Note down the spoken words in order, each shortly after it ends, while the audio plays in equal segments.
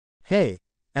Hey,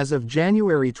 as of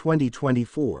January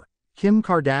 2024, Kim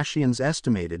Kardashian's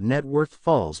estimated net worth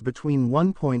falls between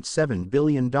 $1.7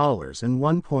 billion and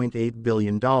 $1.8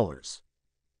 billion.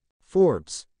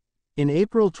 Forbes. In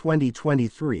April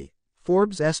 2023,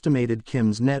 Forbes estimated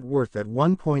Kim's net worth at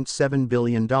 $1.7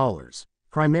 billion,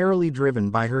 primarily driven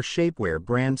by her shapewear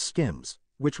brand Skims,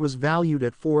 which was valued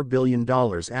at $4 billion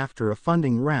after a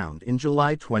funding round in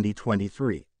July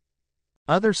 2023.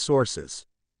 Other sources.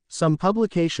 Some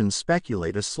publications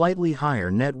speculate a slightly higher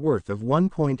net worth of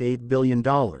 $1.8 billion,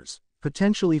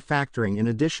 potentially factoring in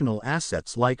additional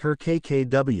assets like her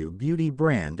KKW beauty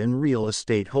brand and real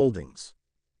estate holdings.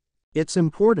 It's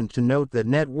important to note that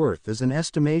net worth is an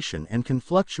estimation and can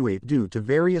fluctuate due to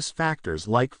various factors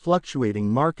like fluctuating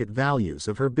market values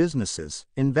of her businesses,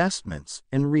 investments,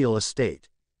 and real estate.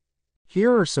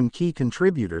 Here are some key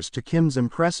contributors to Kim's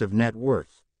impressive net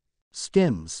worth.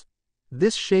 Skims.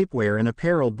 This shapewear and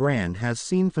apparel brand has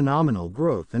seen phenomenal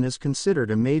growth and is considered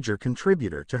a major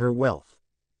contributor to her wealth.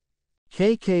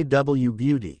 KKW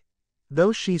Beauty.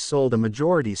 Though she sold a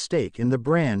majority stake in the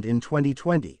brand in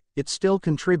 2020, it still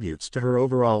contributes to her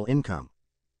overall income.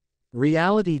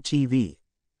 Reality TV.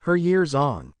 Her years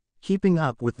on, keeping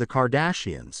up with the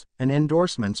Kardashians, and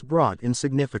endorsements brought in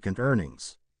significant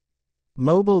earnings.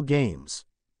 Mobile games.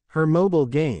 Her mobile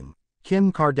game,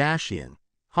 Kim Kardashian,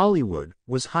 Hollywood,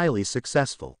 was highly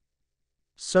successful.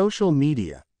 Social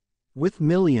media. With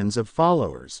millions of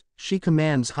followers, she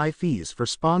commands high fees for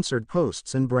sponsored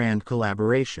posts and brand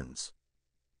collaborations.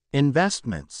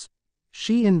 Investments.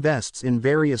 She invests in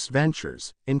various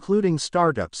ventures, including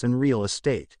startups and real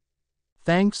estate.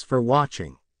 Thanks for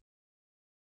watching.